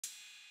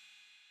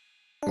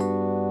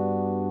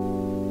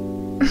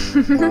Hey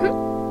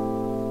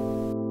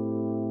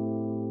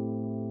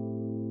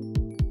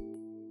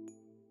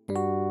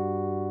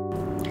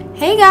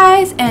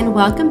guys, and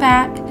welcome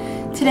back.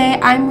 Today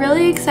I'm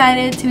really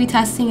excited to be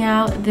testing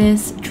out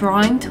this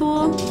drawing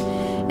tool.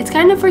 It's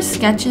kind of for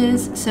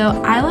sketches, so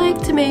I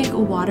like to make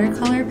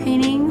watercolor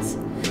paintings.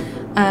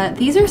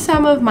 These are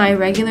some of my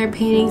regular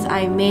paintings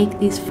I make.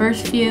 These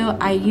first few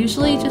I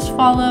usually just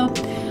follow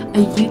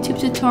a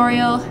YouTube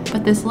tutorial,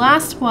 but this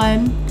last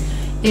one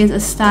is a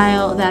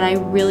style that I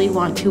really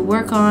want to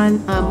work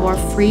on, more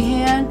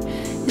freehand.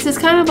 This is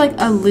kind of like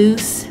a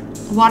loose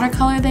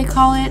watercolor, they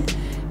call it.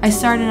 I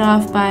started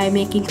off by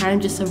making kind of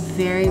just a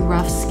very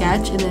rough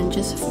sketch and then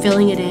just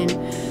filling it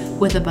in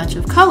with a bunch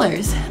of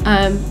colors.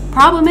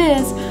 Problem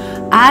is,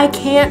 I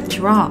can't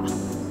draw.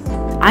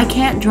 I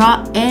can't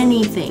draw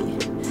anything.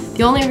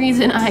 The only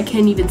reason I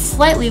can even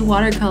slightly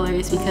watercolor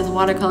is because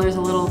watercolor is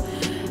a little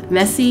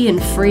messy and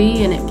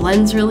free and it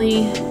blends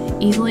really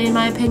easily in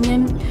my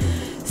opinion.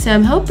 So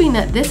I'm hoping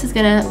that this is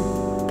gonna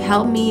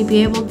help me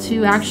be able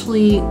to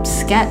actually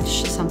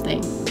sketch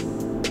something.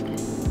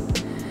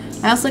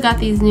 I also got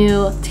these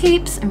new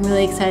tapes. I'm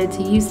really excited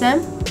to use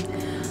them.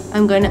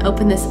 I'm going to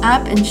open this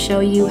up and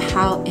show you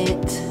how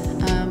it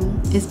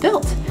is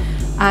built.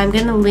 I'm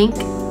going to link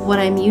what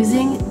I'm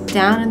using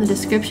down in the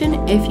description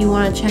if you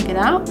want to check it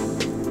out.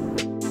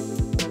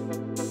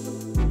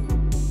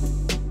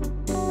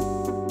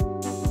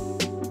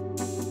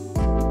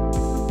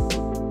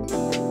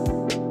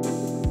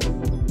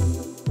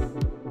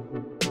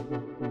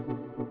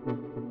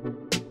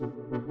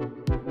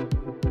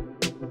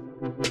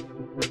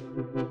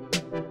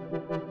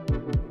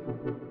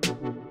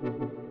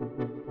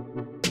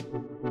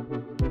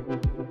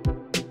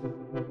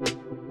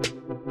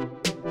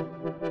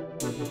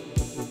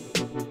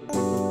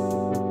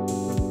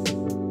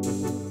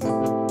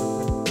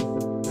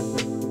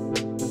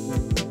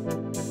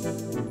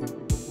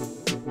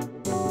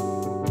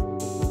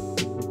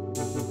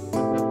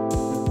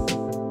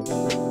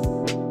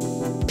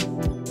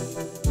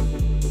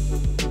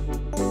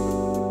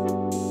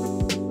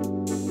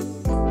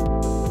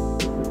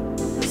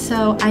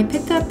 So I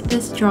picked up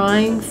this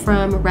drawing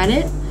from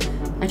Reddit.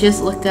 I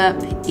just looked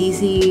up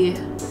easy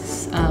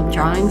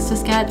drawings to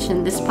sketch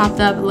and this popped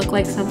up. It looked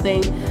like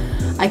something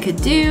I could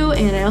do,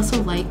 and I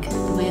also like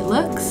the way it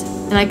looks.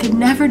 And I could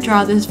never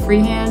draw this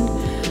freehand,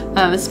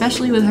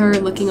 especially with her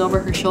looking over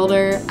her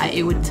shoulder.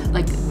 It would,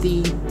 like,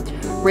 the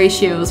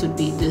ratios would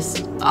be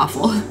just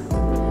awful.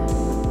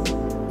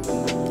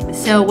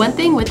 So one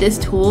thing with this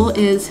tool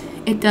is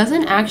it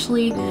doesn't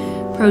actually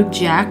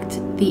project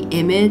the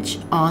image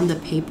on the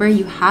paper.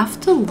 You have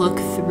to look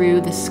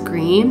through the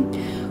screen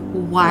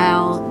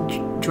while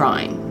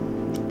drawing,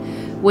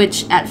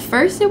 which at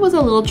first it was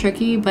a little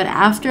tricky, but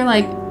after,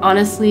 like,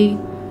 honestly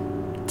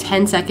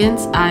 10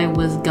 seconds I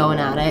was going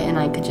at it and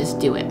I could just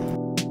do it.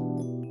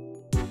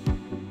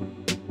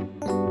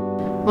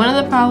 One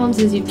of the problems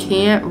is you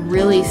can't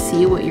really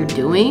see what you're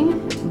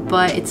doing,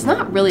 but it's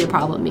not really a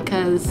problem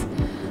because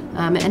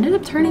it ended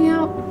up turning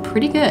out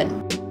pretty good.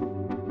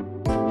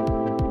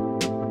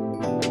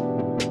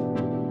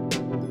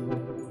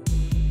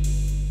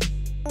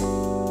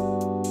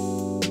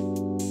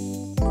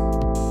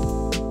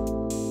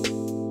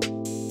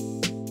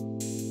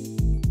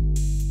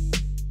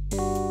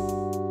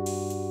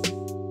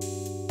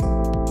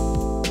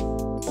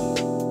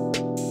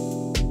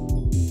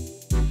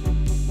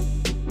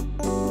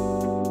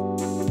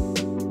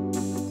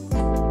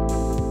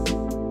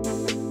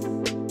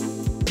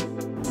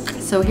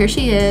 So here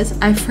she is.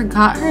 I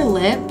forgot her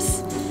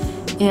lips,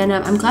 and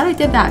I'm glad I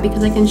did that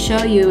because I can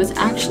show you it's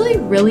actually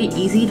really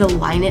easy to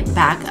line it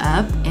back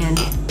up and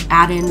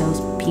add in those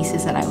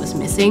pieces that I was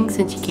missing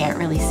since you can't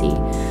really see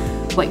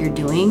what you're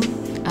doing.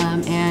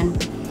 And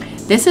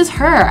this is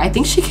her. I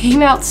think she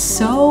came out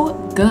so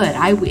good.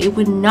 It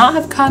would not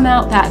have come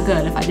out that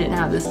good if I didn't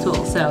have this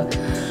tool. So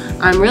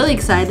I'm really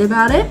excited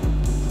about it.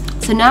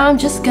 So now I'm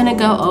just gonna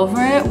go over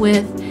it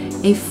with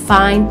a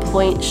fine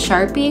point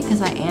Sharpie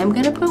because I am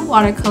going to put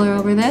watercolor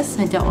over this.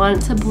 I don't want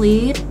it to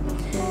bleed,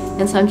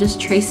 and so I'm just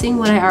tracing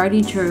what I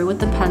already drew with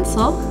the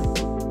pencil.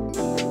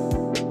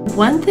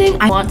 One thing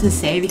I want to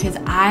say, because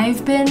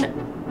I've been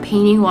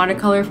painting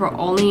watercolor for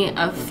only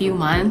a few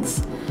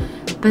months,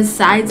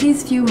 besides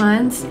these few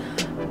months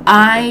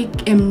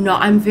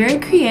I'm very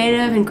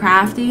creative and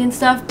crafty and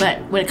stuff, but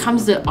when it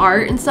comes to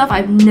art and stuff,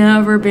 I've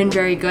never been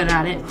very good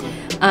at it.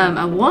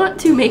 I want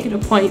to make it a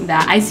point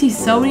that I see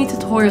so many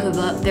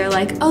tutorials, they're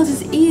like, oh,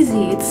 this is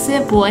easy, it's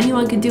simple,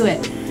 anyone can do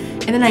it.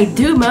 And then I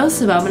do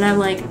most of them and I'm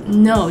like,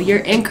 no, you're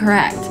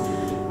incorrect.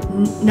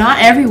 Not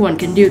everyone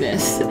can do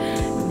this.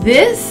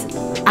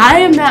 I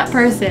am that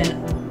person.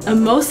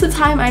 Most of the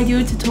time I do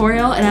a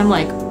tutorial and I'm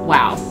like,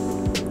 wow,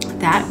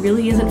 that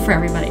really isn't for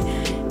everybody.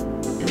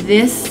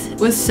 This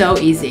was so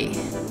easy.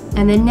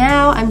 And then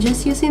now I'm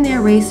just using the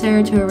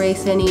eraser to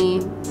erase any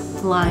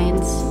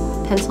lines,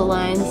 pencil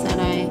lines that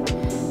I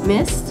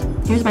missed.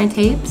 Here's my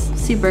tapes.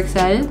 Super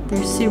excited.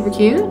 They're super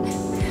cute.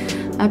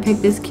 I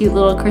picked this cute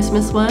little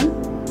Christmas one.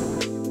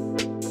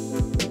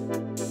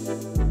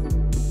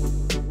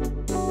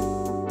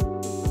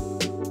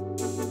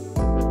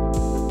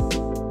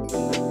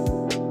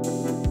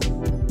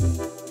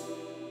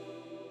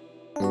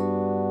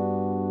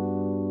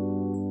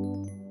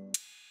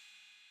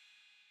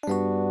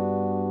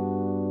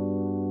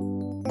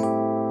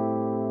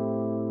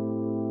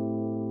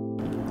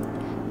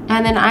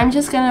 And then I'm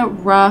just gonna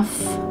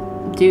rough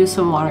do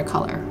some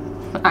watercolor.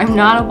 I'm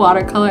not a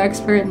watercolor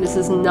expert, and this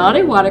is not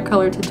a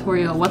watercolor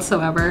tutorial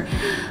whatsoever.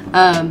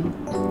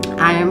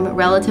 I'm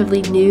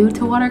relatively new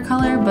to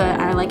watercolor, but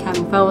I like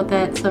having fun with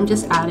it, so I'm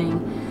just adding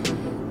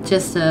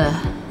just a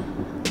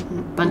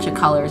bunch of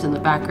colors in the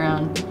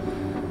background.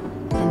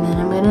 And then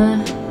I'm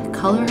gonna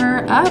color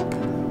her up.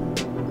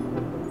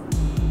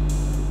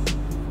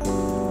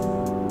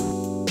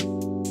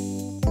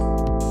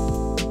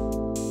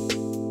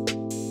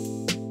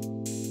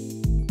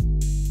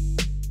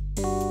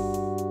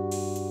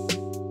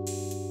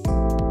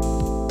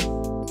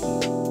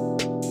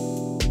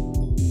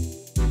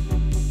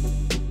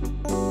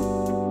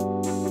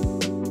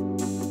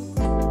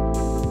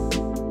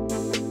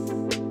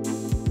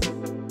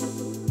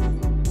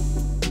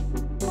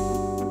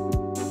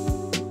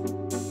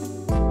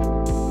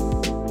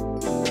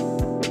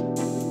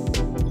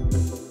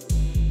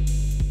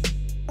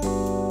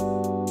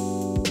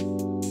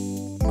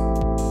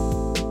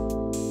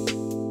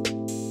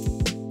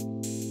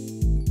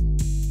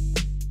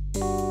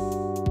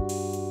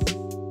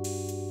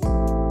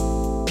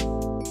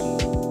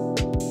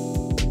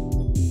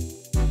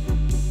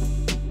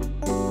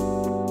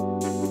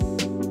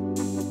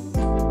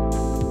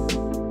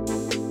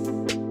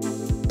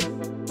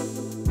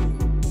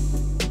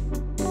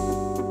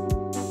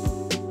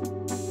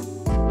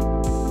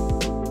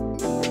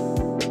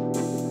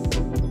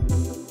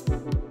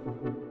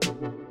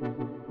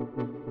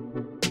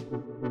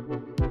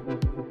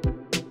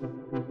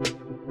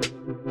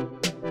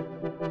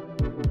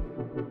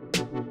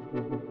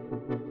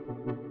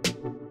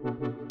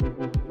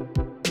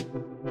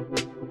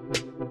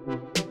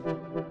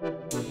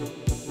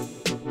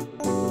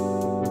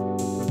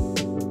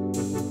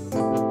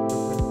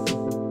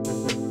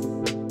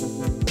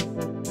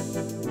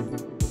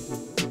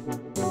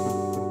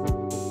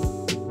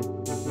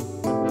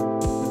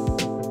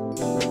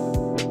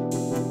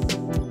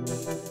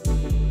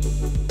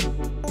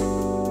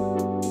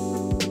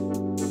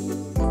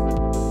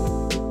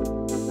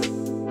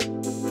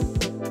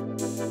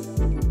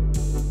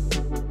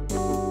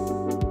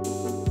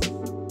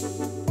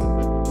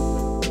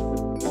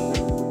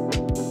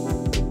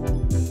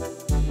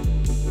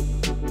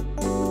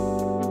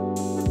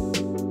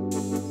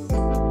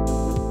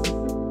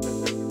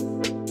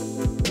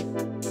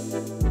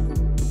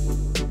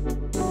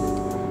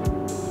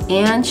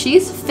 And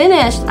she's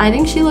finished. I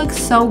think she looks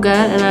so good,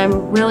 and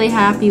I'm really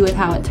happy with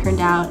how it turned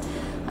out.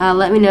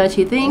 Let me know what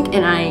you think,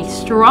 and I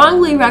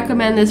strongly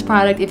recommend this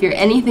product if you're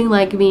anything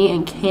like me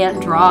and can't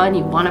draw and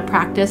you want to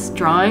practice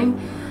drawing.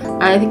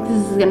 I think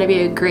this is going to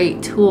be a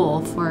great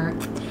tool for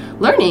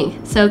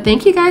learning. So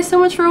thank you guys so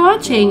much for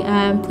watching.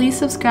 Please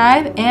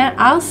subscribe, and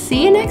I'll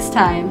see you next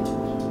time.